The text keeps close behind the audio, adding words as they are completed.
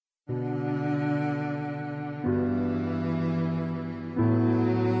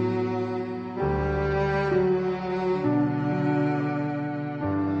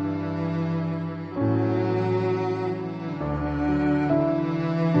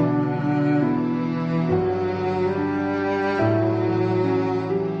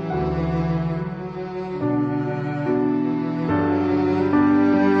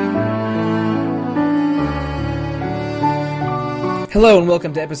Hello and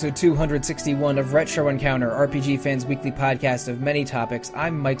welcome to episode 261 of Retro Encounter, RPG Fans' weekly podcast of many topics.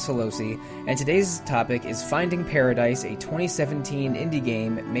 I'm Mike Solosi, and today's topic is Finding Paradise, a 2017 indie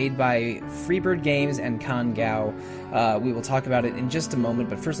game made by Freebird Games and Kan Gao. We will talk about it in just a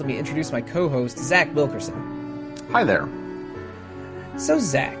moment, but first let me introduce my co-host, Zach Wilkerson. Hi there. So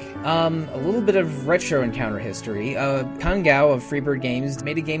Zach, a little bit of Retro Encounter history. Kan Gao of Freebird Games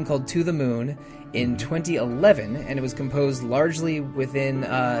made a game called To the Moon in 2011, and it was composed largely within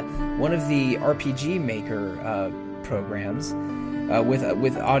one of the RPG Maker programs,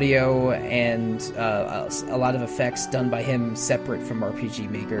 with audio and a lot of effects done by him separate from RPG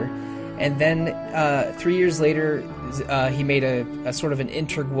Maker. And then 3 years later, he made a sort of an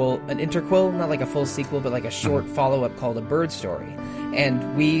interquel, not like a full sequel, but like a short follow-up called A Bird Story.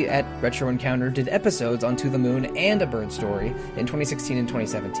 And we at Retro Encounter did episodes on To the Moon and A Bird Story in 2016 and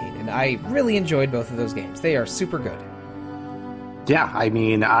 2017. And I really enjoyed both of those games. They are super good. Yeah, I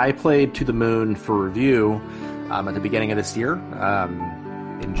mean, I played To the Moon for review at the beginning of this year,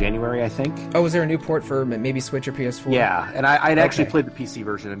 in January, I think. Oh, was there a new port for maybe Switch or PS4? Yeah, and I'd actually played the PC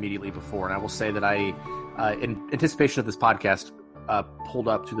version immediately before, and I will say that I, in anticipation of this podcast, pulled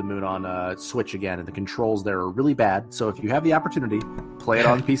up To the Moon on Switch again, and the controls there are really bad, so if you have the opportunity, play it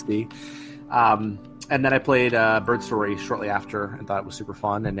on PC. And then I played Bird Story shortly after and thought it was super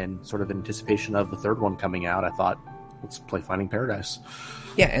fun, and then sort of in anticipation of the third one coming out, I thought, let's play Finding Paradise.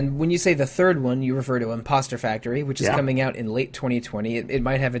 Yeah, and when you say the third one, you refer to Imposter Factory, which is coming out in late 2020. It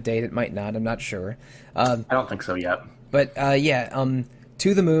might have a date, it might not, I'm not sure. I don't think so yet. But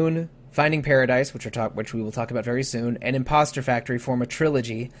To the Moon, Finding Paradise, which we will talk about very soon, and Imposter Factory form a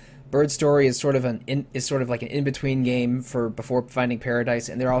trilogy. Bird Story is sort of like an in-between game before Finding Paradise,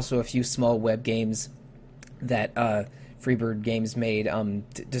 and there are also a few small web games that Freebird Games made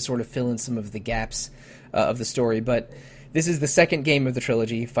to sort of fill in some of the gaps of the story. But this is the second game of the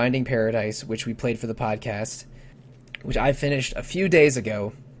trilogy, Finding Paradise, which we played for the podcast, which I finished a few days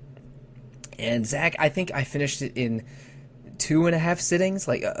ago. And Zach, I think I finished it in 2.5 sittings.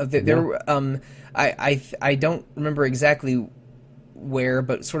 Like I don't remember exactly where,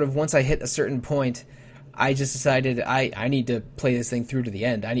 but sort of once I hit a certain point, I just decided I need to play this thing through to the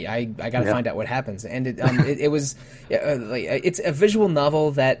end. I got to find out what happens. And it was it's a visual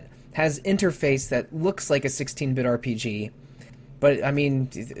novel that has interface that looks like a 16-bit RPG, but I mean,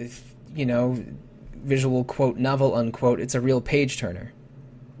 visual quote novel unquote. It's a real page turner.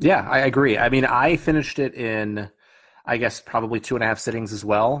 Yeah, I agree. I mean, I finished it in, I guess, probably 2.5 sittings as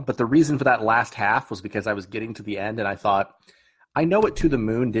well. But the reason for that last half was because I was getting to the end and I thought, I know what To the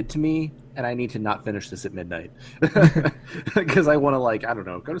Moon did to me, and I need to not finish this at midnight because I want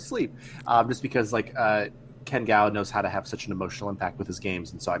to, go to sleep. Just because Ken Gao knows how to have such an emotional impact with his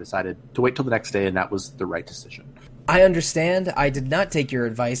games, and so I decided to wait till the next day, and that was the right decision. I understand. I did not take your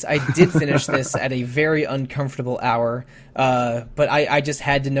advice. I did finish this at a very uncomfortable hour, but I just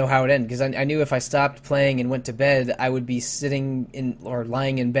had to know how it ended, because I knew if I stopped playing and went to bed, I would be sitting or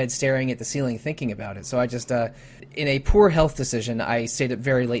lying in bed staring at the ceiling thinking about it. So I just, in a poor health decision, I stayed up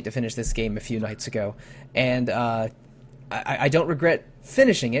very late to finish this game a few nights ago, and I don't regret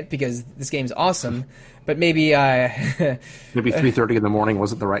finishing it, because this game's awesome. But maybe maybe 3:30 in the morning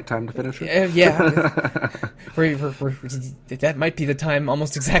wasn't the right time to finish it. Yeah, that might be the time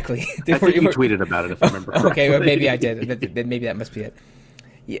almost exactly. I think you tweeted about it, if I remember correctly. Okay, well, maybe I did. Maybe that must be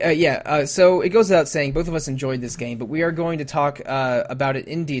it. So it goes without saying, both of us enjoyed this game, but we are going to talk about it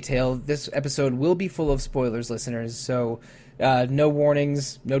in detail. This episode will be full of spoilers, listeners, so no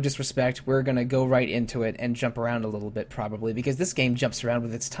warnings, no disrespect. We're going to go right into it and jump around a little bit, probably, because this game jumps around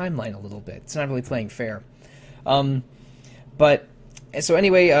with its timeline a little bit. It's not really playing fair. But, so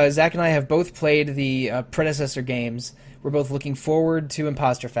anyway, Zach and I have both played the predecessor games. We're both looking forward to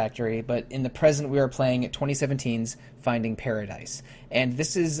Imposter Factory, but in the present we are playing 2017's Finding Paradise. And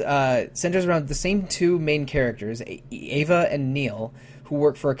this is centers around the same two main characters, Ava and Neil, who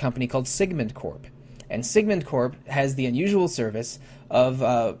work for a company called Sigmund Corp. And Sigmund Corp has the unusual service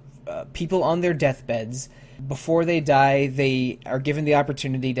of people on their deathbeds. Before they die, they are given the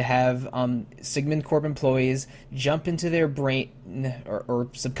opportunity to have Sigmund Corp employees jump into their brain or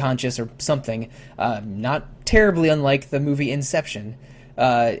subconscious or something, not terribly unlike the movie Inception,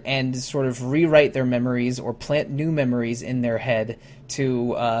 and sort of rewrite their memories or plant new memories in their head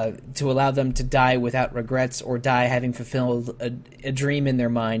to allow them to die without regrets or die having fulfilled a dream in their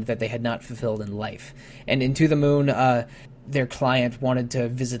mind that they had not fulfilled in life. And in To the Moon, their client wanted to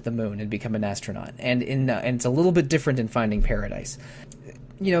visit the moon and become an astronaut. And and it's a little bit different in Finding Paradise.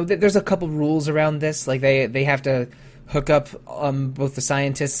 There's a couple rules around this. Like they have to hook up both the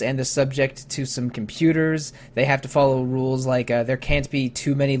scientists and the subject to some computers. They have to follow rules like there can't be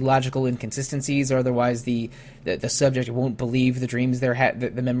too many logical inconsistencies, or otherwise the subject won't believe the dreams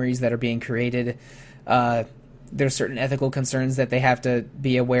the memories that are being created. There's certain ethical concerns that they have to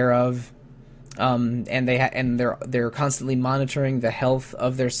be aware of, and they're constantly monitoring the health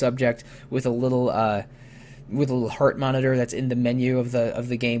of their subject with a little heart monitor that's in the menu of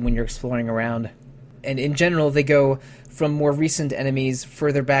the game when you're exploring around. And in general, they go from more recent enemies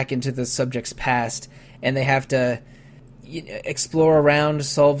further back into the subject's past, and they have to explore around,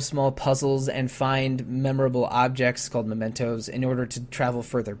 solve small puzzles, and find memorable objects called mementos in order to travel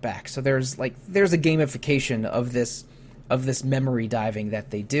further back. So there's a gamification of this memory diving that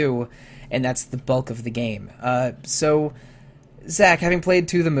they do, and that's the bulk of the game. So, Zach, having played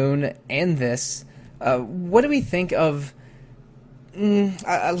To the Moon and this, what do we think of?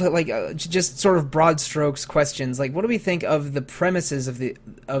 Just sort of broad strokes questions. Like, what do we think of the premises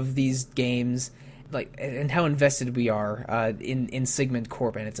of these games? Like, and how invested we are in Sigmund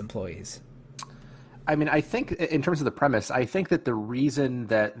Corp and its employees. I mean, I think in terms of the premise, I think that the reason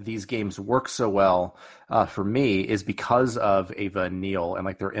that these games work so well for me is because of Ava and Neil and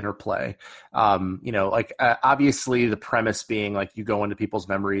like their interplay. Obviously the premise being like you go into people's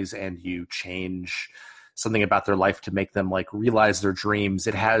memories and you change something about their life to make them like realize their dreams.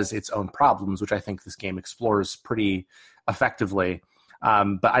 It has its own problems, which I think this game explores pretty effectively.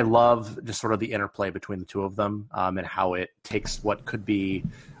 But I love just sort of the interplay between the two of them and how it takes what could be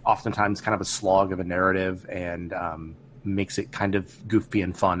oftentimes kind of a slog of a narrative and makes it kind of goofy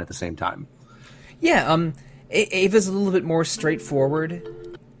and fun at the same time. Yeah, Ava's a little bit more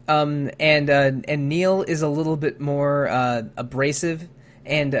straightforward, and Neil is a little bit more abrasive,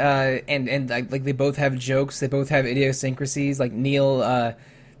 and like they both have jokes, they both have idiosyncrasies. Like Neil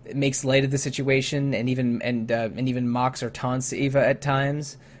makes light of the situation and even mocks or taunts Ava at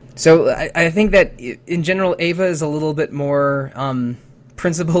times. So I think that in general, Ava is a little bit more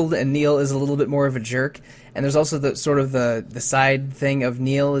principled, and Neil is a little bit more of a jerk. And there's also the sort of the side thing of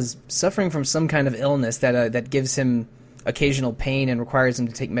Neil is suffering from some kind of illness that gives him occasional pain and requires him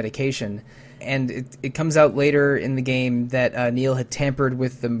to take medication. And it comes out later in the game that Neil had tampered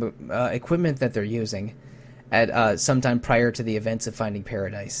with the equipment that they're using at sometime prior to the events of Finding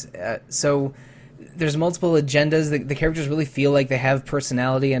Paradise. So there's multiple agendas. The characters really feel like they have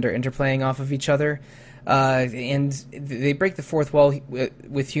personality and are interplaying off of each other. And they break the fourth wall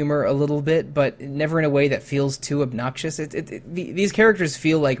with humor a little bit, but never in a way that feels too obnoxious. These characters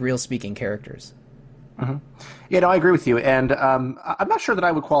feel like real speaking characters. Mm-hmm. Yeah, no, I agree with you. And I'm not sure that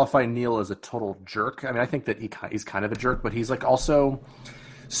I would qualify Neil as a total jerk. I mean, I think that he's kind of a jerk, but he's like also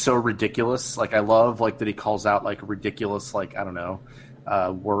so ridiculous. Like I love like that he calls out like ridiculous, like, I don't know,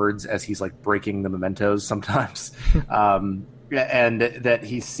 words as he's like breaking the mementos sometimes. And that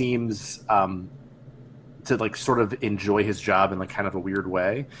he seems to like sort of enjoy his job in like kind of a weird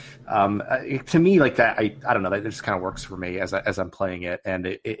way. To me, like that, I don't know, that just kind of works for me as I'm playing it.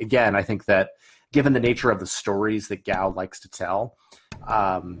 And again, I think that given the nature of the stories that Gao likes to tell,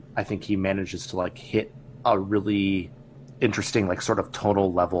 I think he manages to like hit a really interesting like sort of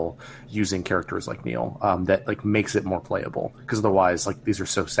tonal level using characters like Neil that like makes it more playable, because otherwise like these are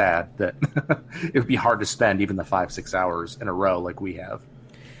so sad that it would be hard to spend even the 5-6 hours in a row like we have.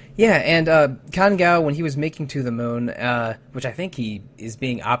 Yeah, and Kan Gao, when he was making To the Moon, which I think he is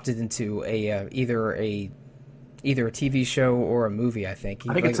being opted into either a TV show or a movie. I think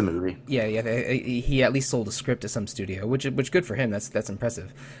it's a movie. Yeah. He at least sold a script to some studio, which good for him. That's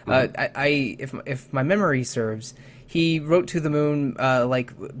impressive. Mm-hmm. If my memory serves, he wrote To the Moon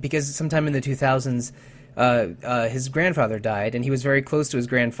because sometime in the 2000s, his grandfather died, and he was very close to his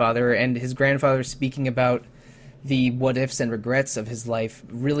grandfather, and his grandfather speaking about the what ifs and regrets of his life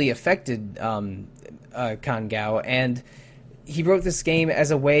really affected Kan Gao, and he wrote this game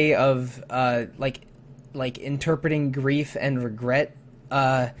as a way of like interpreting grief and regret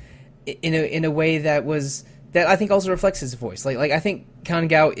in a way that I think also reflects his voice. Like I think Kan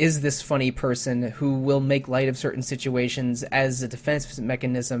Gao is this funny person who will make light of certain situations as a defense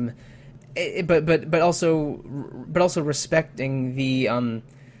mechanism, but also respecting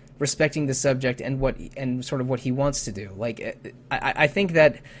the subject and sort of what he wants to do. Like I think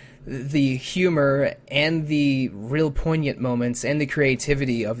that the humor and the real poignant moments and the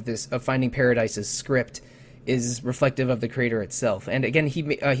creativity of Finding Paradise's script is reflective of the creator itself. And again, he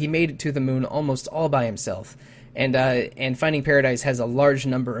made it To the Moon almost all by himself. And Finding Paradise has a large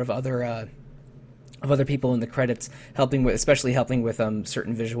number of other people in the credits especially helping with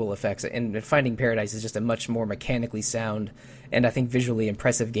certain visual effects. And Finding Paradise is just a much more mechanically sound and I think visually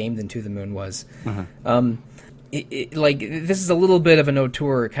impressive game than To the Moon was. Mm-hmm. like this is a little bit of an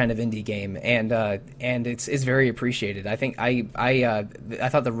auteur kind of indie game, and it's very appreciated. I think I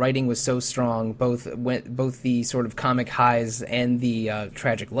thought the writing was so strong, both the sort of comic highs and the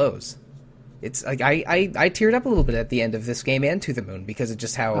tragic lows. It's like I teared up a little bit at the end of this game and To the Moon because of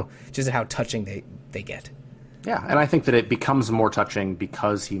just how touching they get. Yeah, and I think that it becomes more touching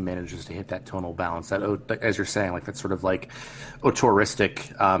because he manages to hit that tonal balance. That, as you're saying, like that sort of like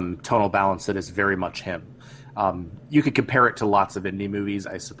auteuristic tonal balance that is very much him. You could compare it to lots of indie movies,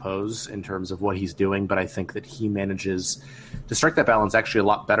 I suppose, in terms of what he's doing, but I think that he manages to strike that balance actually a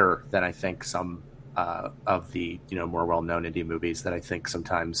lot better than I think some of the more well-known indie movies that I think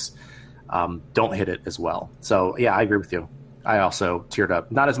sometimes don't hit it as well. So yeah, I agree with you. I also teared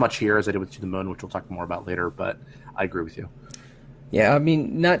up, not as much here as I did with To the Moon, which we'll talk more about later, but I agree with you. Yeah, I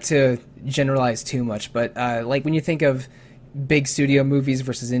mean, not to generalize too much, but like when you think of big studio movies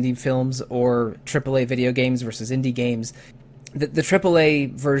versus indie films or AAA video games versus indie games, the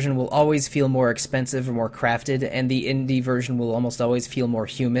AAA version will always feel more expensive or more crafted, and the indie version will almost always feel more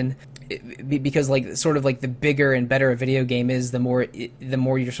human. Because like sort of like the bigger and better a video game is, the more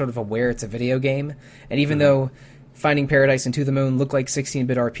you're sort of aware it's a video game. And even though Finding Paradise and To the Moon look like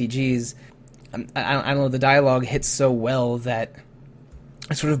 16-bit RPGs, I don't know, the dialogue hits so well that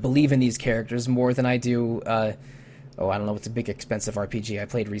I sort of believe in these characters more than I do. I don't know what's a big expensive RPG I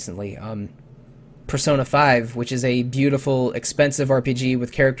played recently. Persona 5, which is a beautiful, expensive RPG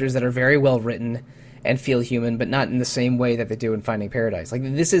with characters that are very well written and feel human, but not in the same way that they do in Finding Paradise. Like,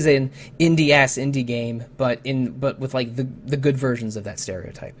 this is an indie game, but with like the good versions of that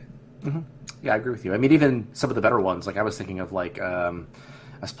stereotype. Mm-hmm. Yeah, I agree with you. I mean, even some of the better ones, like I was thinking of like I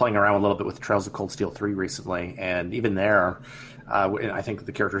was playing around a little bit with Trails of Cold Steel 3 recently, and even there, I think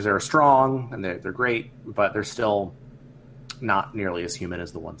the characters there are strong and they're great, but they're still not nearly as human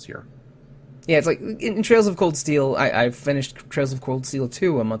as the ones here. Yeah, it's like in Trails of Cold Steel, I finished Trails of Cold Steel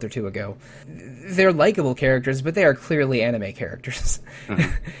 2 a month or two ago. They're likable characters, but they are clearly anime characters.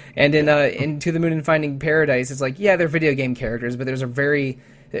 Mm-hmm. And in To the Moon and Finding Paradise, it's like, yeah, they're video game characters, but there's a very...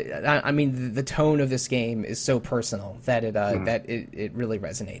 I mean, the tone of this game is so personal that it really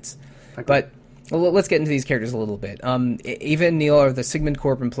resonates. Okay. But well, let's get into these characters a little bit. Eva and Neil are the Sigmund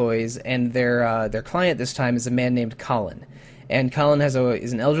Corp employees, and their client this time is a man named Colin. And Colin is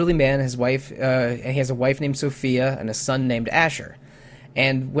an elderly man. His wife, and he has a wife named Sophia and a son named Asher.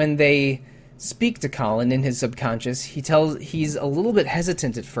 And when they speak to Colin in his subconscious, he's a little bit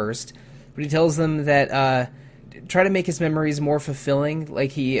hesitant at first, but he tells them that try to make his memories more fulfilling,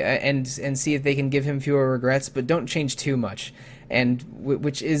 like and see if they can give him fewer regrets, but don't change too much. And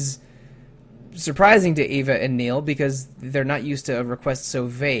which is surprising to Eva and Neil because they're not used to a request so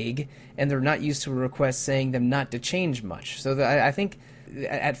vague, and they're not used to a request saying them not to change much. So I think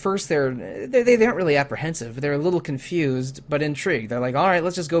at first they aren't really apprehensive. They're a little confused but intrigued. They're like, all right,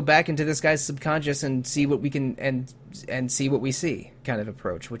 let's just go back into this guy's subconscious and see what we can and see what we see kind of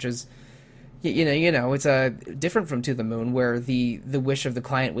approach, which is it's different from To the Moon, where the wish of the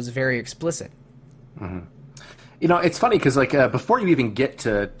client was very explicit. Mm-hmm. It's funny because like before you even get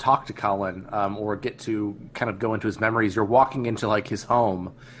to talk to Colin or get to kind of go into his memories, you're walking into like his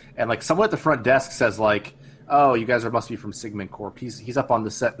home, and like someone at the front desk says like, "Oh, you guys must be from Sigmund Corp. He's up on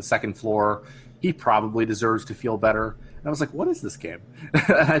the second floor. He probably deserves to feel better." And I was like, "What is this game?"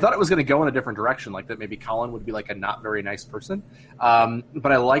 I thought it was going to go in a different direction, like that maybe Colin would be like a not very nice person.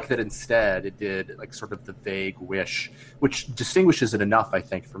 But I like that instead it did like sort of the vague wish, which distinguishes it enough, I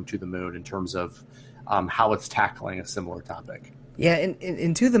think, from To the Moon in terms of how it's tackling a similar topic. Yeah,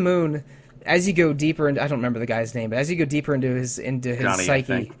 in To the Moon, as you go deeper into, I don't remember the guy's name, but as you go deeper into his Johnny,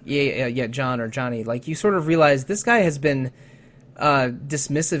 psyche, yeah, John or Johnny, like you sort of realize this guy has been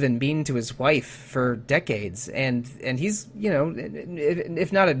dismissive and mean to his wife for decades, and he's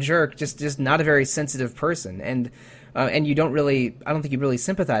if not a jerk, just not a very sensitive person, and you don't really, I don't think you really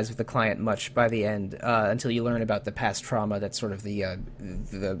sympathize with the client much by the end until you learn about the past trauma. That's sort of the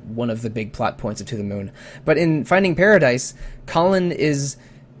one of the big plot points of To the Moon. But in Finding Paradise, Colin is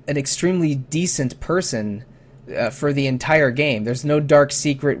an extremely decent person for the entire game. There's no dark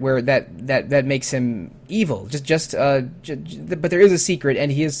secret where that makes him evil. But there is a secret,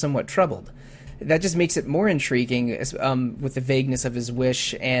 and he is somewhat troubled. That just makes it more intriguing with the vagueness of his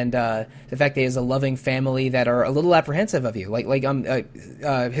wish and the fact that he has a loving family that are a little apprehensive of you.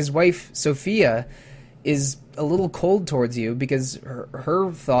 His wife Sophia is a little cold towards you because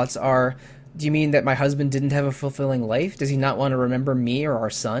her thoughts are, do you mean that my husband didn't have a fulfilling life? Does he not want to remember me or our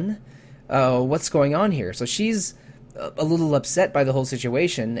son? What's going on here? So she's a little upset by the whole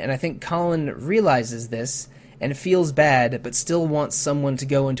situation, and I think Colin realizes this and feels bad, but still wants someone to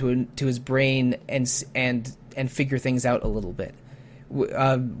go into his brain and figure things out a little bit,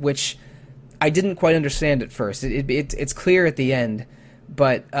 which I didn't quite understand at first. It's clear at the end,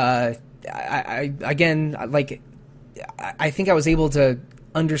 but I think I was able to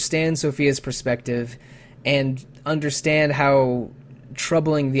understand Sophia's perspective and understand how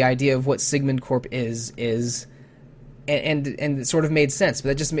troubling the idea of what Sigmund Corp is, and it sort of made sense.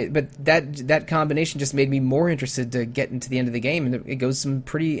 But that combination just made me more interested to get into the end of the game, and it goes some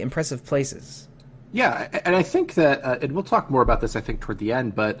pretty impressive places. Yeah, and I think that, and we'll talk more about this, I think, toward the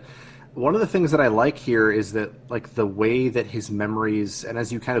end, but one of the things that I like here is that, like, the way that his memories, and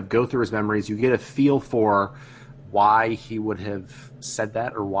as you kind of go through his memories, you get a feel for why he would have said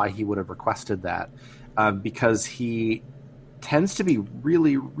that or why he would have requested that, because he tends to be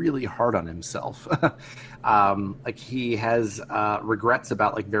really, really hard on himself. Like, he has regrets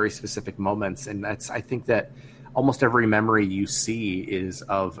about, like, very specific moments, and I think that almost every memory you see is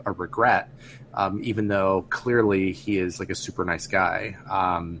of a regret, even though clearly he is, like, a super nice guy.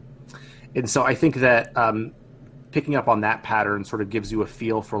 And so I think that picking up on that pattern sort of gives you a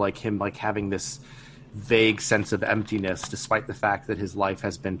feel for, like, him, like, having this vague sense of emptiness, despite the fact that his life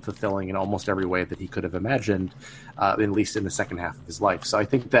has been fulfilling in almost every way that he could have imagined, at least in the second half of his life. So I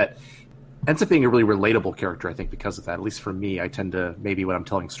think that ends up being a really relatable character, I think, because of that. At least for me, I tend to, maybe when I'm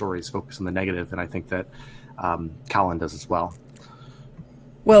telling stories, focus on the negative, and I think that Colin does as well.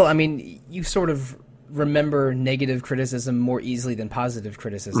 Well, I mean, you sort of remember negative criticism more easily than positive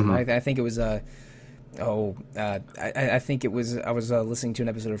criticism. I think it was I think it was, I was listening to an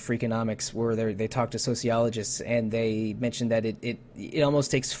episode of Freakonomics where they talked to sociologists, and they mentioned that it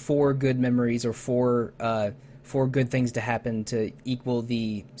almost takes 4 good memories or 4 good things to happen to equal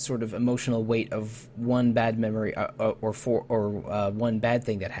the sort of emotional weight of one bad memory or one bad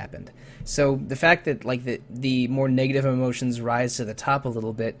thing that happened. So the fact that, like, the more negative emotions rise to the top a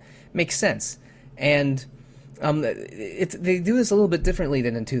little bit makes sense. And they do this a little bit differently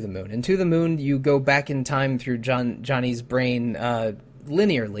than in To the Moon. In To the Moon, you go back in time through Johnny's brain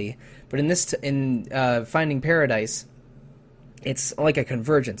linearly, but in Finding Paradise, it's like a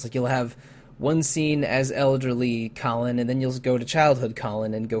convergence. Like, you'll have one scene as elderly Colin, and then you'll go to childhood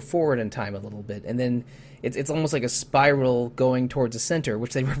Colin and go forward in time a little bit, and then it's almost like a spiral going towards a center,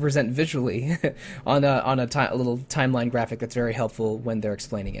 which they represent visually on a little timeline graphic that's very helpful when they're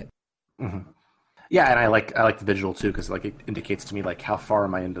explaining it. Mm-hmm. Yeah, and I like the visual too, because, like, it indicates to me, like, how far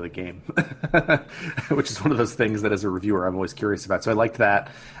am I into the game, which is one of those things that as a reviewer I'm always curious about. So I liked that,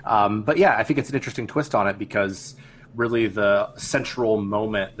 but yeah, I think it's an interesting twist on it, because really the central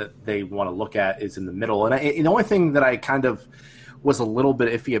moment that they want to look at is in the middle. And the only thing that I kind of was a little bit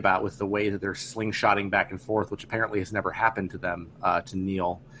iffy about with the way that they're slingshotting back and forth, which apparently has never happened to them, to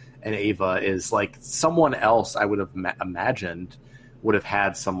Neil and Ava, is, like, someone else I would have imagined would have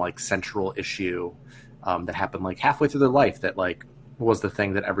had some, like, central issue that happened, like, halfway through their life that, like, was the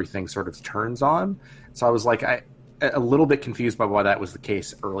thing that everything sort of turns on. So I was, like, a little bit confused by why that was the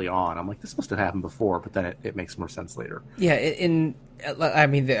case early on. I'm like, this must have happened before, but then it makes more sense later. Yeah,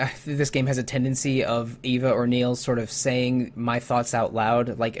 this game has a tendency of Eva or Neil sort of saying my thoughts out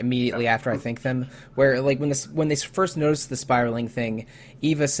loud, like, immediately after I think them. Where, like, when they first notice the spiraling thing,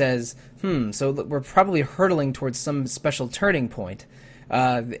 Eva says, so we're probably hurtling towards some special turning point.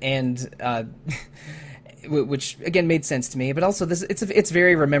 Which again made sense to me, but also it's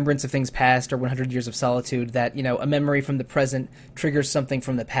very remembrance of things past, or 100 Years of Solitude, that, you know, a memory from the present triggers something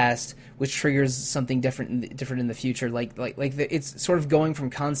from the past, which triggers something different in the future. It's sort of going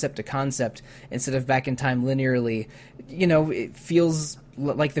from concept to concept instead of back in time linearly. You know, it feels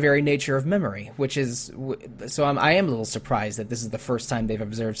like the very nature of memory, which is so I am a little surprised that this is the first time they've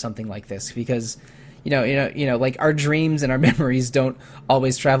observed something like this, because you know, like, our dreams and our memories don't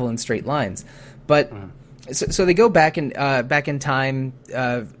always travel in straight lines, but. So they go back in time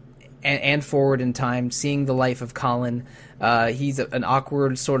and forward in time, seeing the life of Colin. He's an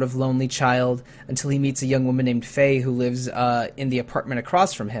awkward, sort of lonely child until he meets a young woman named Faye who lives in the apartment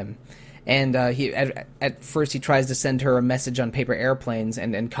across from him. And at first he tries to send her a message on paper airplanes,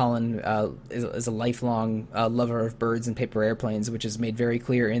 and Colin is a lifelong lover of birds and paper airplanes, which is made very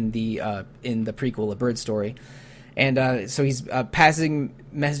clear in the prequel, A Bird Story. And so he's passing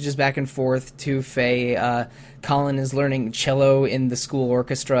messages back and forth to Faye. Colin is learning cello in the school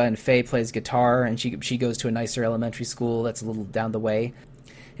orchestra, and Faye plays guitar, and she goes to a nicer elementary school that's a little down the way.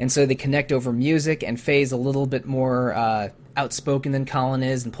 And so they connect over music, and Faye's a little bit more outspoken than Colin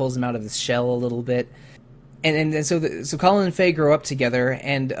is, and pulls him out of his shell a little bit. And so Colin and Faye grow up together,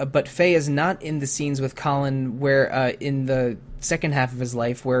 and but Faye is not in the scenes with Colin where in the second half of his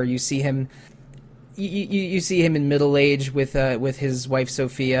life, where you see him you see him in middle age with his wife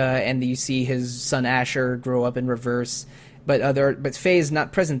Sophia, and you see his son Asher grow up in reverse. But Faye is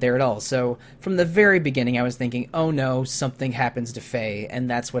not present there at all. So from the very beginning, I was thinking, oh no, something happens to Faye, and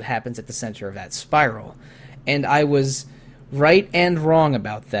that's what happens at the center of that spiral. And I was right and wrong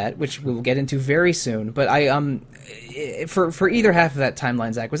about that, which we'll get into very soon. But for either half of that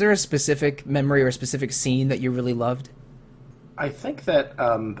timeline, Zach, was there a specific memory or a specific scene that you really loved? I think that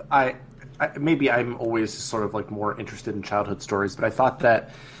maybe I'm always sort of like more interested in childhood stories, but I thought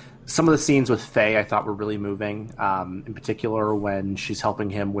that some of the scenes with Faye I thought were really moving. In particular, when she's helping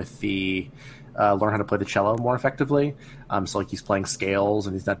him with the learn how to play the cello more effectively. So like he's playing scales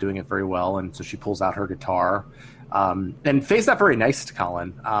and he's not doing it very well, and so she pulls out her guitar. And Faye's not very nice to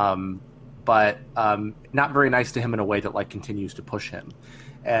Colin, but not very nice to him in a way that like continues to push him.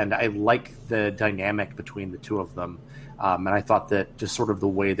 And I like the dynamic between the two of them. And I thought that just sort of the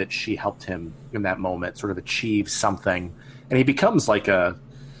way that she helped him in that moment sort of achieve something, and he becomes like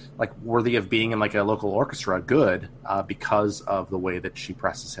worthy of being in like a local orchestra good because of the way that she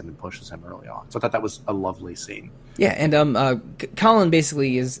presses him and pushes him early on. So I thought that was a lovely scene. Yeah, and Colin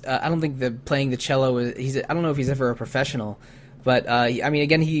basically is. I don't think playing the cello is. I don't know if he's ever a professional, but I mean,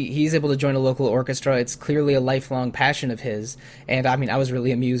 again, he's able to join a local orchestra. It's clearly a lifelong passion of his. And I mean, I was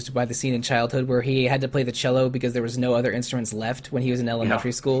really amused by the scene in childhood where he had to play the cello because there was no other instruments left when he was in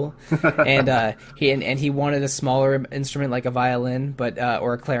elementary school, and he wanted a smaller instrument like a violin,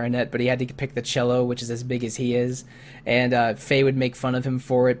 or a clarinet, but he had to pick the cello, which is as big as he is. And Faye would make fun of him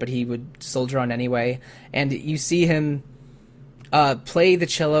for it, but he would soldier on anyway. And you see him play the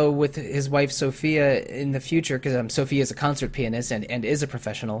cello with his wife Sophia in the future, because Sophia is a concert pianist and is a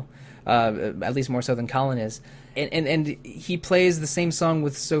professional, at least more so than Colin is. And he plays the same song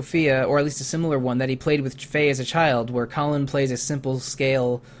with Sophia, or at least a similar one that he played with Faye as a child, where Colin plays a simple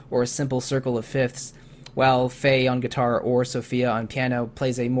scale or a simple circle of fifths, while Faye on guitar or Sophia on piano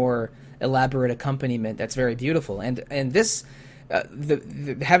plays a more elaborate accompaniment that's very beautiful. And this,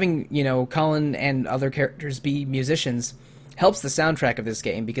 having Colin and other characters be musicians helps the soundtrack of this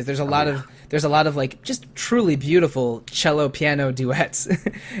game, because there's a lot of like just truly beautiful cello piano duets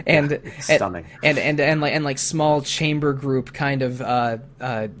and stunning and like small chamber group kind of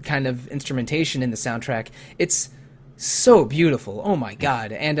instrumentation in the soundtrack. It's so beautiful. Oh my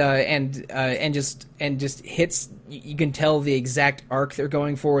god. And just hits. You can tell the exact arc they're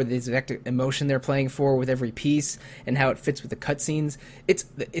going for, the exact emotion they're playing for with every piece, and how it fits with the cutscenes. It's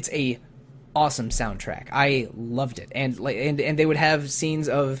a awesome soundtrack. I loved it, and they would have scenes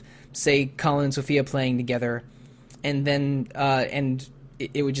of, say, Colin and Sophia playing together, and then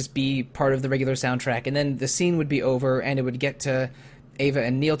it would just be part of the regular soundtrack, and then the scene would be over, and it would get to Ava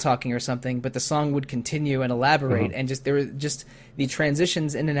and Neil talking or something, but the song would continue and elaborate, and there were just the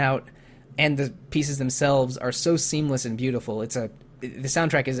transitions in and out, and the pieces themselves are so seamless and beautiful. The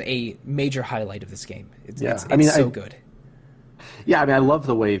soundtrack is a major highlight of this game. It's so good. Yeah, I mean, I love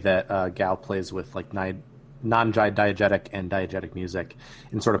the way that Gao plays with like non-diegetic and diegetic music,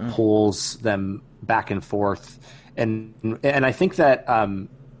 and sort of pulls them back and forth. And I think that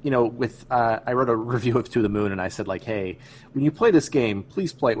I wrote a review of To the Moon, and I said like, hey, when you play this game,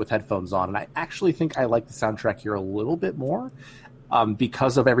 please play it with headphones on. And I actually think I like the soundtrack here a little bit more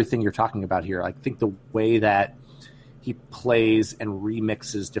because of everything you're talking about here. I think the way that he plays and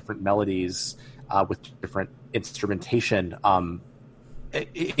remixes different melodies with different instrumentation,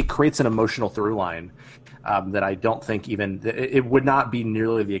 it creates an emotional through line that I don't think it would not be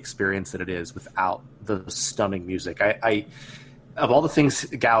nearly the experience that it is without the stunning music. I of all the things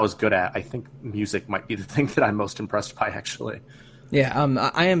Gao is good at, I think music might be the thing that I'm most impressed by, actually. Yeah,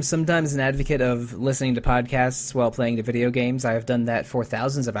 I am sometimes an advocate of listening to podcasts while playing the video games. I have done that for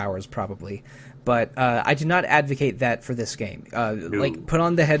thousands of hours, probably. But I do not advocate that for this game. No. Like, put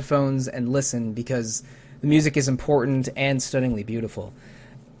on the headphones and listen, because the music is important and stunningly beautiful.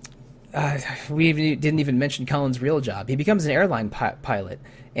 We didn't even mention Colin's real job. He becomes an airline pilot,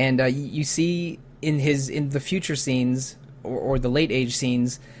 and you see in the future scenes or the late age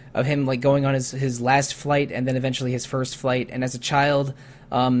scenes of him like going on his last flight and then eventually his first flight. And as a child,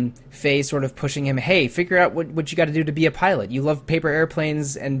 Faye sort of pushing him, hey, figure out what you got to do to be a pilot. You love paper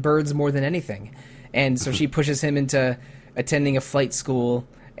airplanes and birds more than anything. And so she pushes him into attending a flight school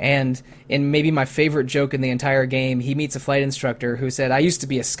And in maybe my favorite joke in the entire game, he meets a flight instructor who said, "I used to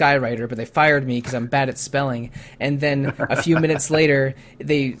be a skywriter, but they fired me because I'm bad at spelling." And then a few minutes later,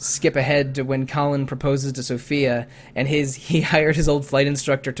 they skip ahead to when Colin proposes to Sophia, and he hired his old flight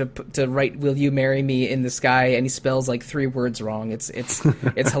instructor to write "Will you marry me" in the sky, and he spells like 3 words wrong. It's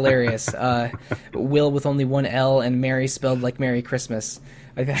hilarious. Will with only one L, and Mary spelled like Merry Christmas.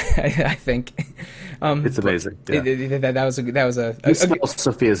 I think it's amazing. Yeah. That was a he spells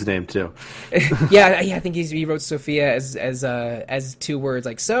Sophia's name too. yeah, I think he wrote Sophia as 2 words,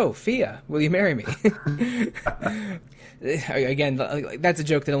 like, "Sophia, will you marry me?" Again, that's a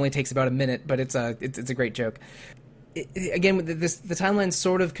joke that only takes about a minute, but it's a great joke. Again, the timelines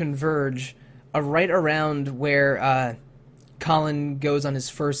sort of converge right around where Colin goes on his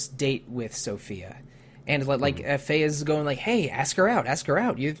first date with Sophia. And Faye is going like, "Hey, ask her out.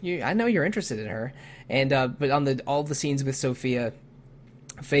 I know you're interested in her." And but on all the scenes with Sophia,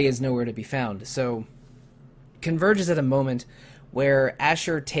 Faye is nowhere to be found. So converges at a moment where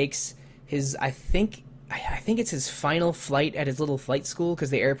Asher takes his, I think it's his final flight at his little flight school,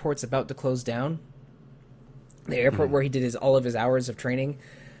 because the airport's about to close down. The airport where he did all of his hours of training.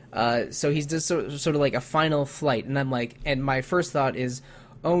 So he's just sort of like a final flight, and I'm like, and my first thought is,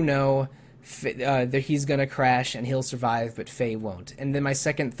 oh no. He's gonna crash and he'll survive, but Faye won't. And then my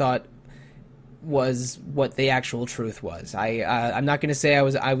second thought was what the actual truth was. I'm not gonna say I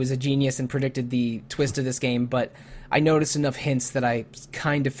was a genius and predicted the twist of this game, but I noticed enough hints that I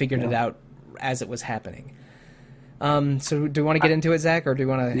kind of figured it out as it was happening. So do you want to get into it, Zach, or do you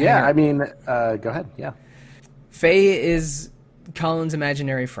want to? Yeah, I mean, go ahead. Yeah, Faye is Colin's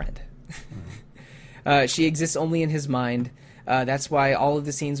imaginary friend. She exists only in his mind. That's why all of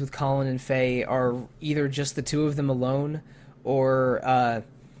the scenes with Colin and Faye are either just the 2 of them alone, or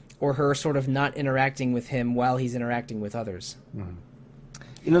her sort of not interacting with him while he's interacting with others. Mm-hmm.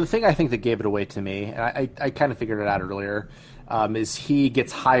 You know, the thing I think that gave it away to me, and I kind of figured it out earlier, is he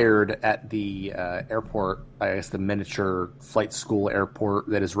gets hired at the airport, I guess the miniature flight school airport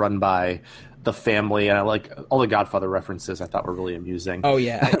that is run by the family, and I like all the Godfather references. I thought were really amusing. Oh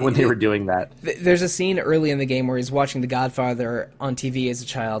yeah, when they were doing that. There's a scene early in the game where he's watching The Godfather on TV as a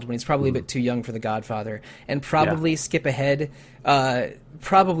child, when he's probably a bit too young for The Godfather, and probably skip ahead.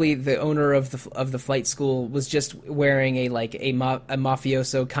 Probably the owner of the flight school was just wearing a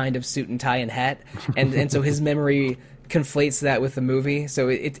mafioso kind of suit and tie and hat, and so his memory conflates that with the movie. So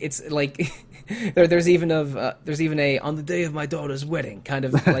it's like. There's even a "on the day of my daughter's wedding" kind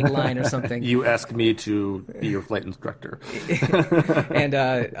of like line or something. You asked me to be your flight instructor, and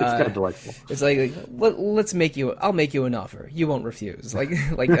it's kind of delightful. It's I'll make you an offer. You won't refuse. Like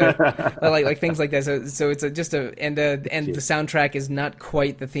things like that. So it's and the soundtrack is not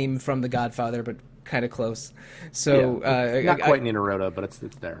quite the theme from The Godfather, but kind of close. So not quite Nina Rota, but it's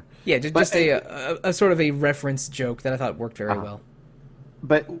there. Yeah, just a sort of a reference joke that I thought worked very well.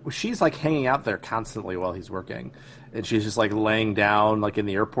 But she's like hanging out there constantly while he's working, and she's just like laying down like in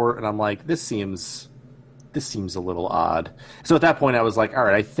the airport, and I'm like, this seems a little odd. So at that point I was like, all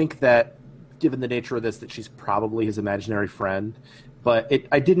right, I think that given the nature of this, that she's probably his imaginary friend. But it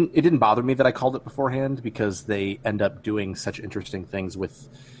didn't bother me that I called it beforehand, because they end up doing such interesting things with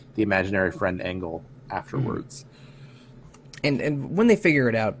the imaginary friend angle afterwards. And when they figure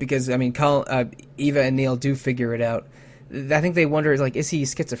it out, because I mean, Eva and Neil do figure it out. I think they wonder, like, is he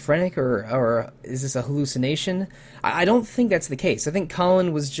schizophrenic or is this a hallucination? I don't think that's the case. I think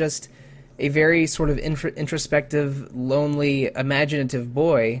Colin was just a very sort of introspective, lonely, imaginative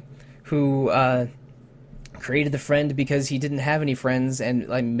boy who created the friend because he didn't have any friends and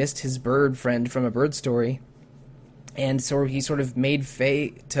missed his bird friend from a bird story. And so he sort of made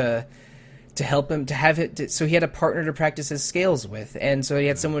Faye to help him, to have it, so he had a partner to practice his scales with, and so he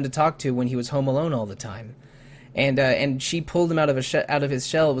had someone to talk to when he was home alone all the time. And she pulled him out of his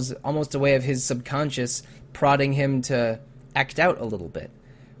shell. It was almost a way of his subconscious prodding him to act out a little bit.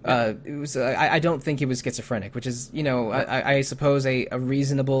 It was. I don't think he was schizophrenic, which is, I suppose a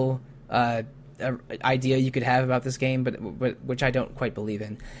reasonable idea you could have about this game, but which I don't quite believe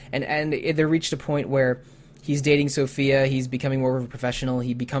in. And they reached a point where he's dating Sophia. He's becoming more of a professional.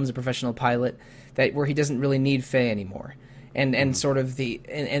 He becomes a professional pilot where he doesn't really need Faye anymore. And sort of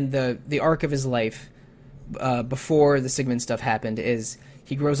the arc of his life. Before the Sigmund stuff happened, is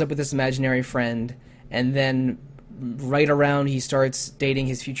he grows up with this imaginary friend, and then right around he starts dating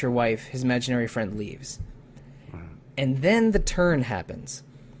his future wife, his imaginary friend leaves. And then the turn happens,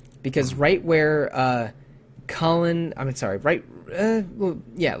 because right where right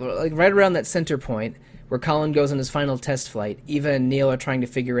around that center point where Colin goes on his final test flight, Eva and Neil are trying to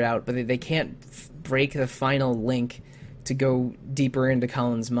figure it out, but they can't break the final link to go deeper into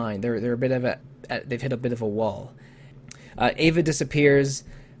Colin's mind. They're a bit of they've hit a bit of a wall. Ava disappears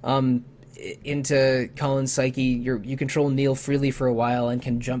into Colin's psyche. You control Neil freely for a while and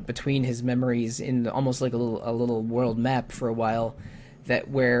can jump between his memories in almost like a little world map for a while,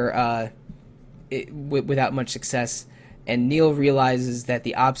 without much success. And Neil realizes that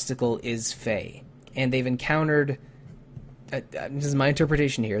the obstacle is Faye, and they've encountered. This is my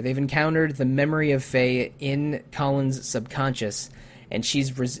interpretation here. They've encountered the memory of Faye in Colin's subconscious, and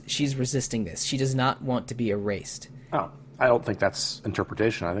she's resisting this. She does not want to be erased. Oh, I don't think that's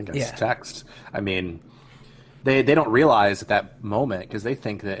interpretation. I think it's text. I mean, they don't realize at that moment, because they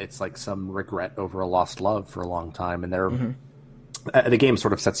think that it's like some regret over a lost love for a long time, and they're the game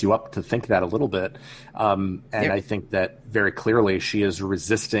sort of sets you up to think that a little bit. I think that very clearly she is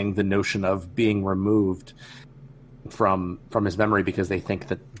resisting the notion of being removed from his memory, because they think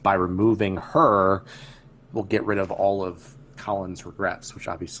that by removing her will get rid of all of Colin's regrets, which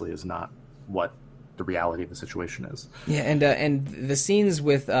obviously is not what the reality of the situation is. Yeah, and the scenes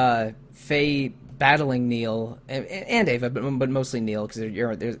with Faye battling Neil and Ava, but mostly Neil, because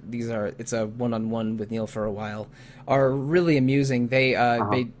it's a one-on-one with Neil for a while, are really amusing. They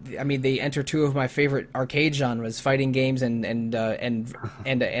enter two of my favorite arcade genres, fighting games and 2D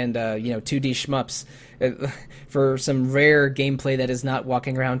shmups, for some rare gameplay that is not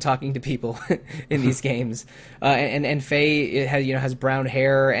walking around talking to people in these games. And Faye has brown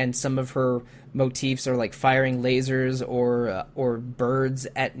hair, and some of her motifs are like firing lasers or birds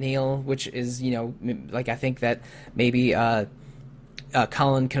at Neil, which is I think that maybe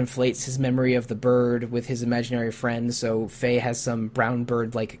Colin conflates his memory of the bird with his imaginary friend, so Faye has some brown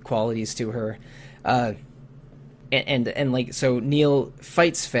bird like qualities to her, so Neil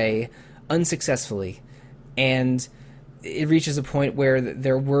fights Faye unsuccessfully, and it reaches a point where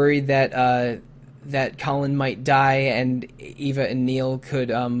they're worried that Colin might die, and Eva and Neil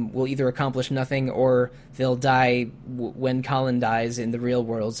will either accomplish nothing, or they'll die when Colin dies in the real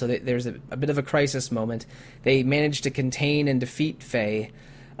world. So there's a bit of a crisis moment. They manage to contain and defeat Faye,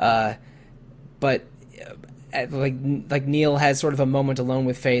 but like Neil has sort of a moment alone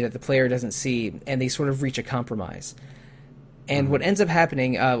with Faye that the player doesn't see, and they sort of reach a compromise. And what ends up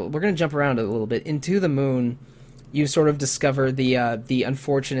happening, we're going to jump around a little bit. Into the Moon, you sort of discover the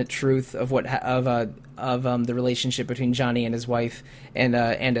unfortunate truth of the relationship between Johnny and his wife, and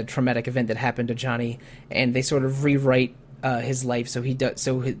a traumatic event that happened to Johnny, and they sort of rewrite his life so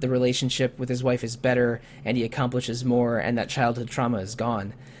the relationship with his wife is better, and he accomplishes more, and that childhood trauma is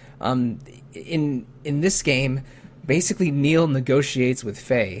gone. In this game, basically Neil negotiates with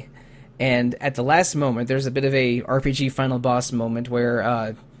Faye, and at the last moment, there's a bit of a RPG final boss moment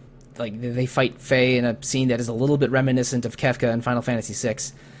where they fight Faye in a scene that is a little bit reminiscent of Kefka in Final Fantasy VI.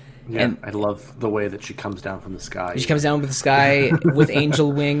 Yeah, and I love the way that she comes down from the sky. She comes down with the sky with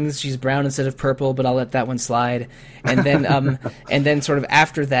angel wings. She's brown instead of purple, but I'll let that one slide. And then, sort of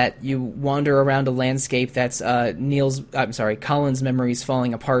after that, you wander around a landscape that's Colin's memories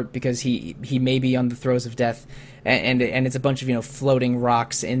falling apart, because he may be on the throes of death, and it's a bunch of floating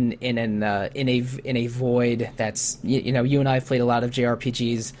rocks in a void that's you and I have played a lot of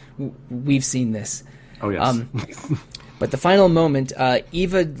JRPGs. We've seen this. Oh yes. But the final moment,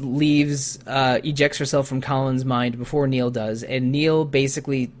 Eva leaves, ejects herself from Colin's mind before Neil does, and Neil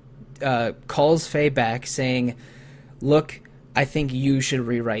basically calls Faye back, saying, "Look, I think you should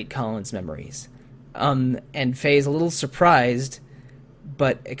rewrite Colin's memories." And Faye is a little surprised,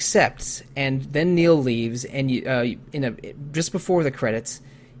 but accepts. And then Neil leaves, and just before the credits,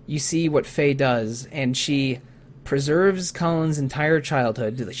 you see what Faye does, and she preserves Colin's entire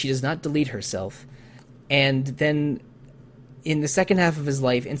childhood. She does not delete herself, and then in the second half of his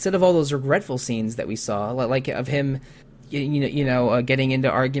life, instead of all those regretful scenes that we saw, like of him, getting into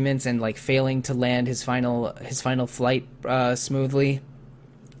arguments and like failing to land his final flight smoothly,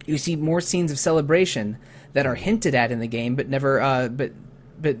 you see more scenes of celebration that are hinted at in the game, but never,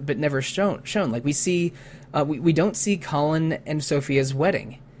 but never shown. Like we see, we don't see Colin and Sophia's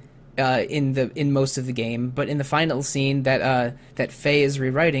wedding in most of the game, but in the final scene that Faye is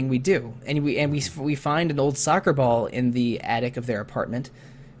rewriting, we do, and we find an old soccer ball in the attic of their apartment,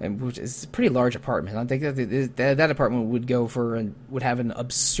 which is a pretty large apartment. I think that apartment would have an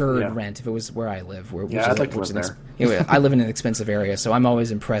absurd rent if it was where I live. I'd like to live there. I live in an expensive area, so I'm always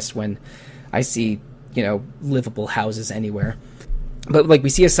impressed when I see livable houses anywhere. But like we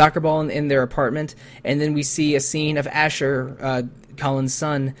see a soccer ball in their apartment, and then we see a scene of Asher, Colin's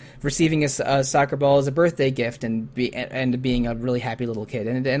son, receiving a soccer ball as a birthday gift and being a really happy little kid,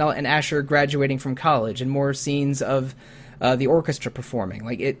 and Asher graduating from college, and more scenes of the orchestra performing.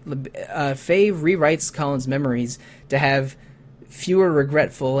 Like Faye rewrites Colin's memories to have fewer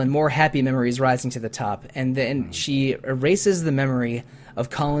regretful and more happy memories rising to the top, and then she erases the memory of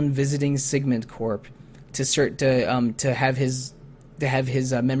Colin visiting Sigmund Corp to have his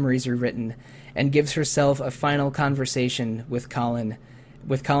memories rewritten, and gives herself a final conversation with Colin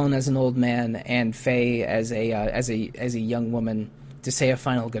as an old man and Faye as a young woman to say a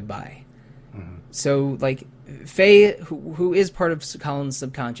final goodbye. Mm-hmm. So like Faye, who is part of Colin's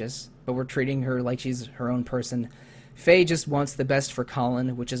subconscious, but we're treating her like she's her own person. Faye just wants the best for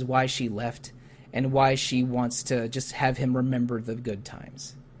Colin, which is why she left, and why she wants to just have him remember the good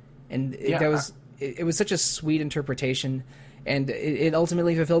times. And it was such a sweet interpretation, and it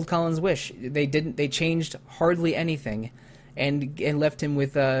ultimately fulfilled Colin's wish. They changed hardly anything, and left him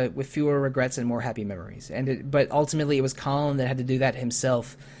with fewer regrets and more happy memories. But ultimately, it was Colin that had to do that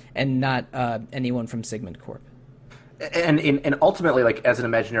himself, and not anyone from Sigmund Corp. And ultimately, like, as an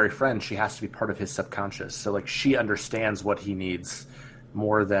imaginary friend, she has to be part of his subconscious. So like she understands what he needs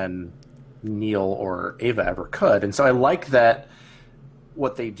more than Neil or Ava ever could. And so I like that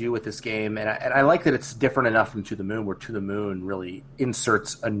what they do with this game, and I like that it's different enough from To the Moon, where To the Moon really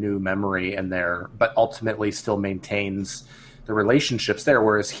inserts a new memory in there, but ultimately still maintains the relationships there.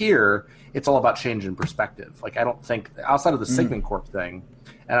 Whereas here, it's all about change in perspective. Like, I don't think, outside of the Sigmund Corp thing,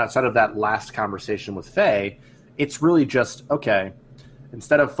 and outside of that last conversation with Faye, it's really just, okay,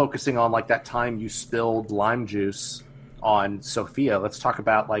 instead of focusing on like that time you spilled lime juice on Sophia, let's talk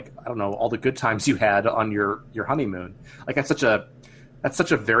about, like, I don't know, all the good times you had on your honeymoon. Like, that's such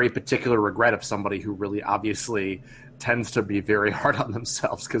a very particular regret of somebody who really obviously tends to be very hard on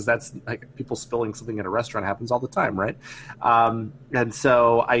themselves, because that's like people spilling something in a restaurant happens all the time, right? And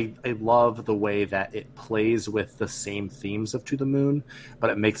so I love the way that it plays with the same themes of To the Moon,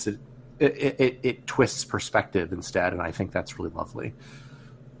 but it makes it twists perspective instead, and I think that's really lovely.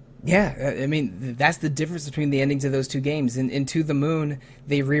 Yeah, I mean, that's the difference between the endings of those two games. In To the Moon,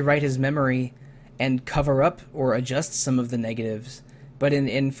 they rewrite his memory and cover up or adjust some of the negatives. But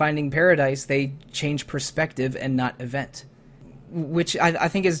in Finding Paradise, they change perspective and not event, which I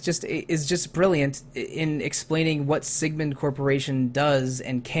think is just brilliant in explaining what Sigmund Corporation does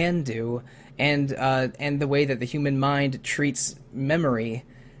and can do, and the way that the human mind treats memory.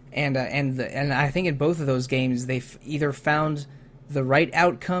 And I think in both of those games, they've either found the right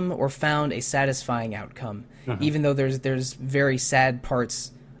outcome or found a satisfying outcome, even though there's very sad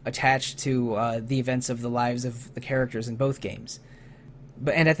parts attached to the events of the lives of the characters in both games.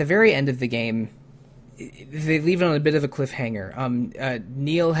 And at the very end of the game, they leave it on a bit of a cliffhanger.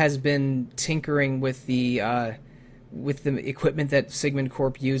 Neil has been tinkering with the equipment that Sigmund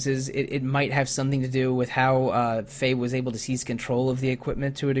Corp uses. It might have something to do with how Faye was able to seize control of the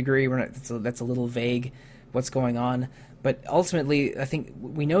equipment to a degree. That's a little vague what's going on. But ultimately, I think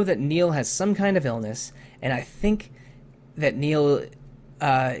we know that Neil has some kind of illness, and I think that Neil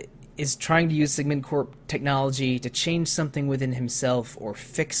is trying to use Sigmund Corp technology to change something within himself or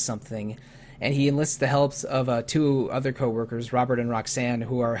fix something. And he enlists the helps of two other co-workers, Robert and Roxanne,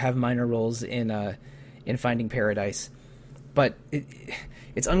 who have minor roles in Finding Paradise. But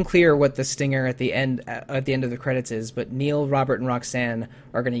it's unclear what the stinger at the end of the credits is, but Neil, Robert, and Roxanne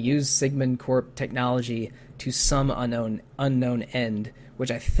are going to use Sigmund Corp technology to some unknown end,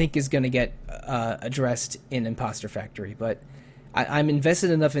 which I think is going to get addressed in Imposter Factory. But I'm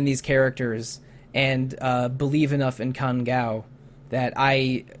invested enough in these characters and believe enough in Kan Gao that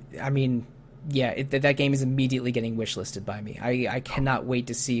that game is immediately getting wishlisted by me. I cannot wait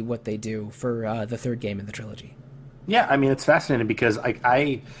to see what they do for the third game in the trilogy. Yeah, I mean, it's fascinating because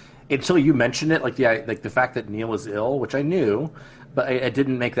I until you mentioned it, like the fact that Neil is ill, which I knew, but I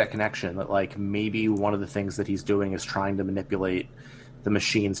didn't make that connection that like maybe one of the things that he's doing is trying to manipulate the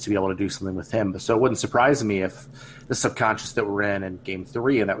machines to be able to do something with him. So it wouldn't surprise me if the subconscious that we're in Game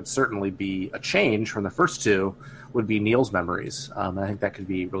 3, and that would certainly be a change from the first two, would be Neil's memories. I think that could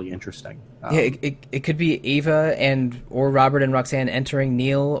be really interesting. It could be Ava or Robert and Roxanne entering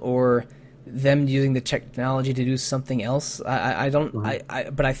Neil, or them using the technology to do something else. But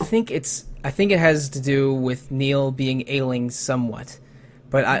I think it has to do with Neil being ailing somewhat.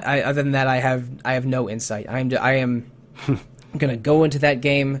 But other than that, I have no insight. I am gonna go into that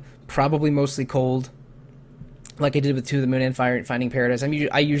game probably mostly cold, like I did with To the Moon and Finding Paradise.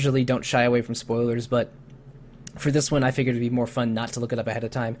 I usually don't shy away from spoilers, but for this one, I figured it'd be more fun not to look it up ahead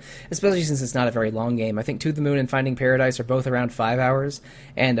of time, especially since it's not a very long game. I think To the Moon and Finding Paradise are both around 5 hours,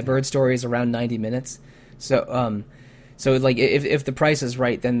 and A Bird Story is around 90 minutes. So like if the price is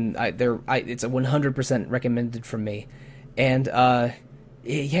right, then it's a 100% recommended from me. And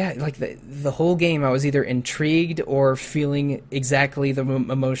Yeah, like the whole game, I was either intrigued or feeling exactly the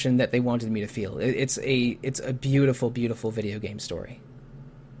emotion that they wanted me to feel. It's a beautiful, beautiful video game story.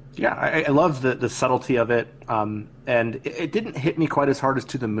 Yeah, I love the subtlety of it, and it didn't hit me quite as hard as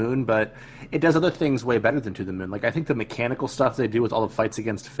To the Moon, but it does other things way better than To the Moon. Like I think the mechanical stuff they do with all the fights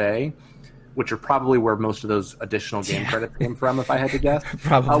against Faye, which are probably where most of those additional game credits came from, if I had to guess,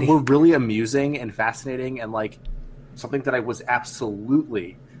 Probably. were really amusing and fascinating, and like something that I was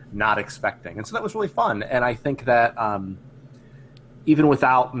absolutely not expecting, and so that was really fun. And I think that even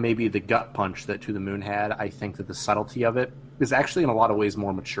without maybe the gut punch that To the Moon had, I think that the subtlety of it is actually in a lot of ways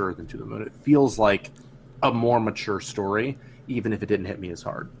more mature than To the Moon. It feels like a more mature story, even if it didn't hit me as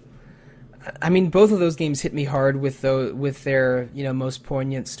hard. I mean, both of those games hit me hard with their most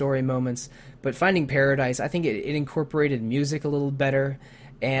poignant story moments. But Finding Paradise, I think it incorporated music a little better,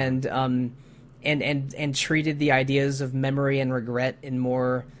 and and treated the ideas of memory and regret in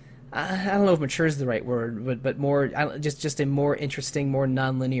more. I don't know if mature is the right word, but more just a more interesting, more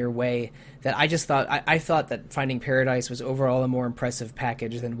nonlinear way. That I just thought I thought that Finding Paradise was overall a more impressive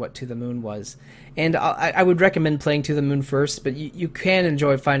package than what To the Moon was, and I would recommend playing To the Moon first, but you can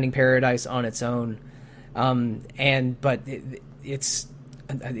enjoy Finding Paradise on its own, but this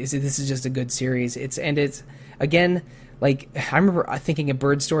is just a good series. It's again, like I remember thinking A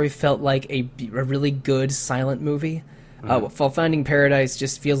Bird Story felt like a really good silent movie. While Finding Paradise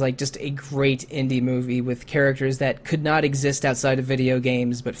just feels like just a great indie movie with characters that could not exist outside of video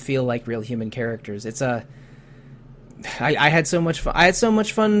games but feel like real human characters. I had so much fun. I had so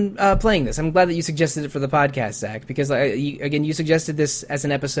much fun playing this. I'm glad that you suggested it for the podcast, Zach, because you suggested this as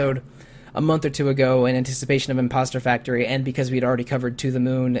an episode a month or two ago in anticipation of Imposter Factory, and because we'd already covered To the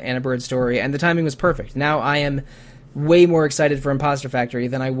Moon and A Bird Story, and the timing was perfect. Now I am way more excited for Imposter Factory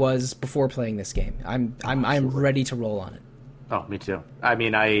than I was before playing this game. I'm ready to roll on it. Oh, me too. I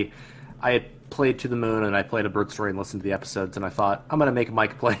mean, I had played To the Moon and I played A Bird Story and listened to the episodes, and I thought I'm going to make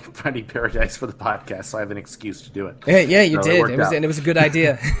Mike play Finding Paradise for the podcast, so I have an excuse to do it. Yeah, you did. It was a good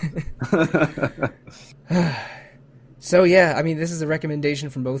idea. So yeah, I mean, this is a recommendation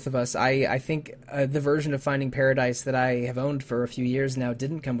from both of us. I think the version of Finding Paradise that I have owned for a few years now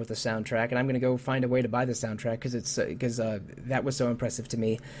didn't come with a soundtrack, and I'm going to go find a way to buy the soundtrack because that was so impressive to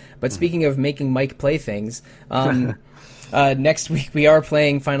me. But speaking of making Mike play things, next week we are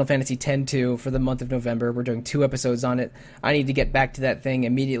playing Final Fantasy X-2 for the month of November. We're doing 2 episodes on it. I need to get back to that thing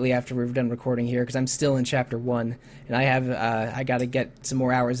immediately after we're done recording here because I'm still in Chapter 1, and I got to get some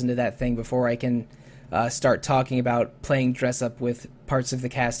more hours into that thing before I can start talking about playing dress up with parts of the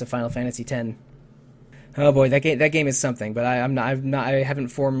cast of Final Fantasy X. Oh boy, that game is something, but I haven't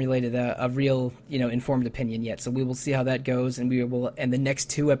formulated a real informed opinion yet. So we will see how that goes, and the next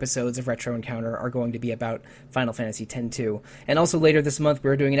 2 episodes of Retro Encounter are going to be about Final Fantasy X-2. And also later this month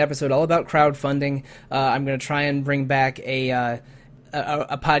we're doing an episode all about crowdfunding. I'm going to try and bring back a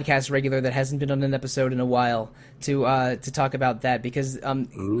podcast regular that hasn't been on an episode in a while to talk about that because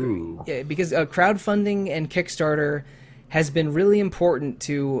crowdfunding and Kickstarter has been really important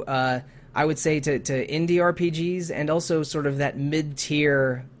to I would say to indie RPGs and also sort of that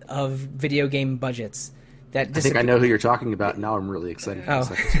mid-tier of video game budgets. I think I know who you're talking about. Now I'm really excited for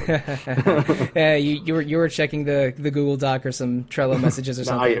this episode. Yeah, you were checking the Google Doc or some Trello messages or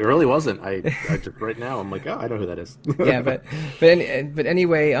something. No, I really wasn't. I just right now I'm like, oh, I know who that is. Yeah, but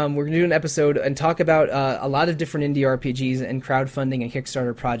anyway, we're gonna do an episode and talk about a lot of different indie RPGs and crowdfunding and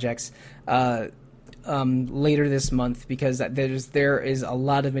Kickstarter projects later this month because there is a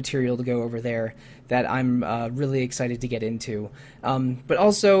lot of material to go over there that I'm really excited to get into. But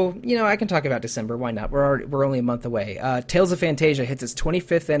also, I can talk about December. Why not? We're only a month away. Tales of Phantasia hits its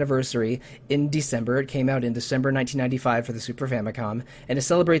 25th anniversary in December. It came out in December 1995 for the Super Famicom. And to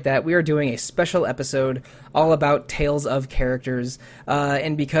celebrate that, we are doing a special episode all about Tales of characters.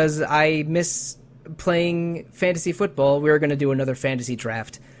 And because I miss playing fantasy football, we're going to do another fantasy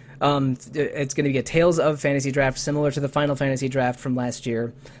draft. It's going to be a Tales of Fantasy draft similar to the Final Fantasy draft from last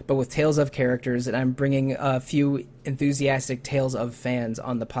year, but with Tales of characters, and I'm bringing a few enthusiastic Tales of fans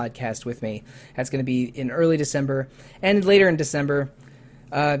on the podcast with me. That's going to be in early December, and later in December,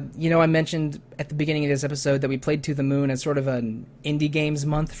 I mentioned at the beginning of this episode that we played To the Moon as sort of an indie games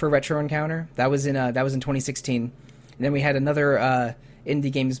month for Retro Encounter. That was in 2016, and then we had another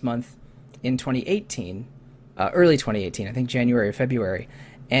indie games month in 2018, early 2018, I think January or February.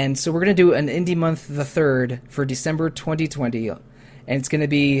 And so we're going to do an Indie Month the 3rd for December 2020, and it's going to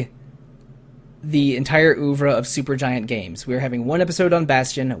be the entire oeuvre of Supergiant games. We're having 1 episode on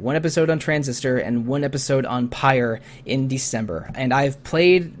Bastion, 1 episode on Transistor, and 1 episode on Pyre in December. And I've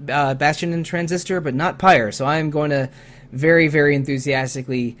played Bastion and Transistor, but not Pyre, so I'm going to very, very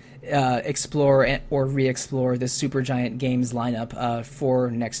enthusiastically explore or re-explore the Supergiant Games lineup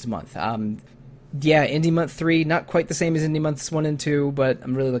for next month. Yeah, Indie Month 3, not quite the same as Indie Months 1 and 2, but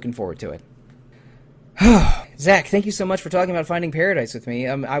I'm really looking forward to it. Zach, thank you so much for talking about Finding Paradise with me.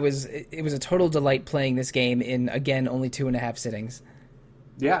 It was a total delight playing this game in, again, only 2.5 sittings.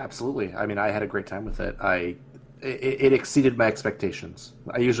 Yeah, absolutely. I mean, I had a great time with it. It exceeded my expectations.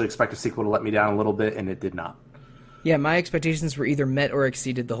 I usually expect a sequel to let me down a little bit, and it did not. Yeah, my expectations were either met or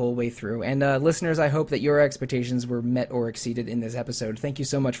exceeded the whole way through. And listeners, I hope that your expectations were met or exceeded in this episode. Thank you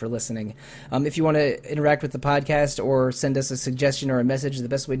so much for listening. If you want to interact with the podcast or send us a suggestion or a message, the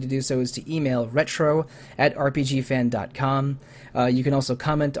best way to do so is to email retro@rpgfan.com. You can also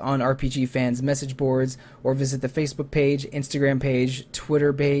comment on RPG Fan's message boards or visit the Facebook page, Instagram page,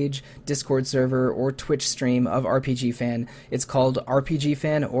 Twitter page, Discord server, or Twitch stream of RPG Fan. It's called RPG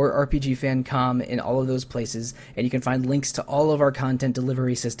Fan or RPG Fan.com in all of those places, and you can find links to all of our content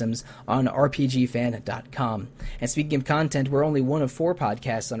delivery systems on rpgfan.com. And speaking of content, we're only one of 4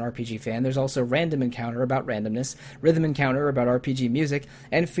 podcasts on RPG Fan. There's also Random Encounter about randomness, Rhythm Encounter about RPG music,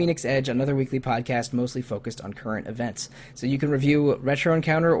 and Phoenix Edge, another weekly podcast mostly focused on current events. So you can review Retro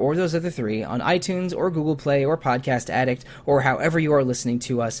Encounter or those other 3 on iTunes or Google Play or Podcast Addict or however you are listening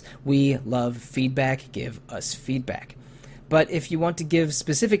to us. We love feedback. Give us feedback. But if you want to give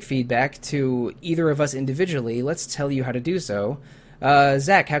specific feedback to either of us individually, let's tell you how to do so.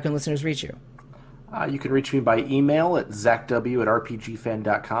 Zach, how can listeners reach you? You can reach me by email at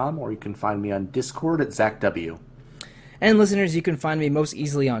zachw@rpgfan.com, or you can find me on Discord at zachw. And listeners, you can find me most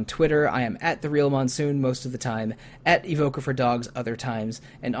easily on Twitter. I am at The Real Monsoon most of the time, at Evoker for Dogs other times,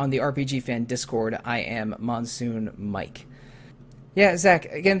 and on the RPG Fan Discord, I am Monsoon Mike. Yeah, Zach,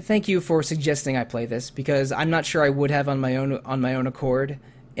 again, thank you for suggesting I play this, because I'm not sure I would have on my own accord,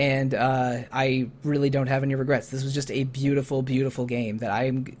 and I really don't have any regrets. This was just a beautiful, beautiful game that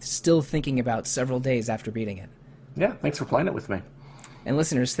I'm still thinking about several days after beating it. Yeah, thanks for playing it with me. And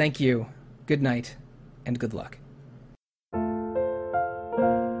listeners, thank you, good night, and good luck.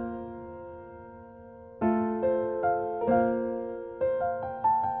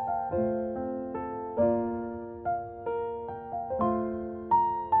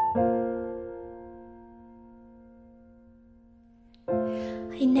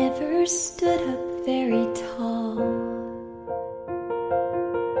 I never stood up very tall.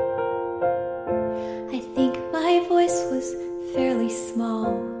 I think my voice was fairly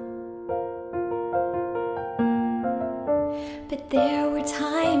small. But there were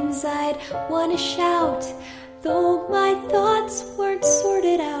times I'd want to shout, though my thoughts weren't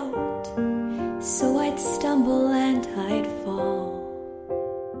sorted out. So I'd stumble and I'd fall.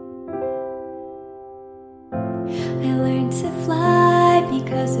 I learned to fly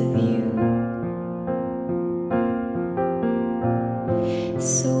because of you.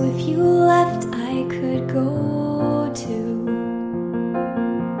 So if you left, I could go too.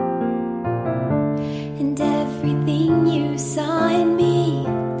 And everything you saw in me,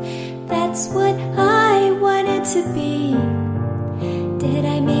 that's what I wanted to be. Did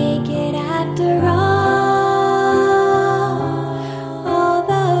I make it after all? All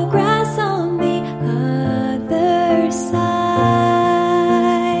the grass on the other side,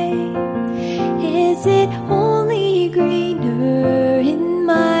 is it only greener in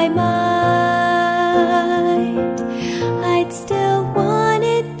my mind? I'd still want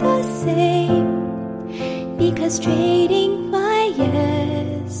it the same, because trading my yesterday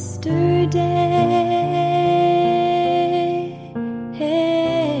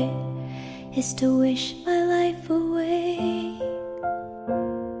is to wish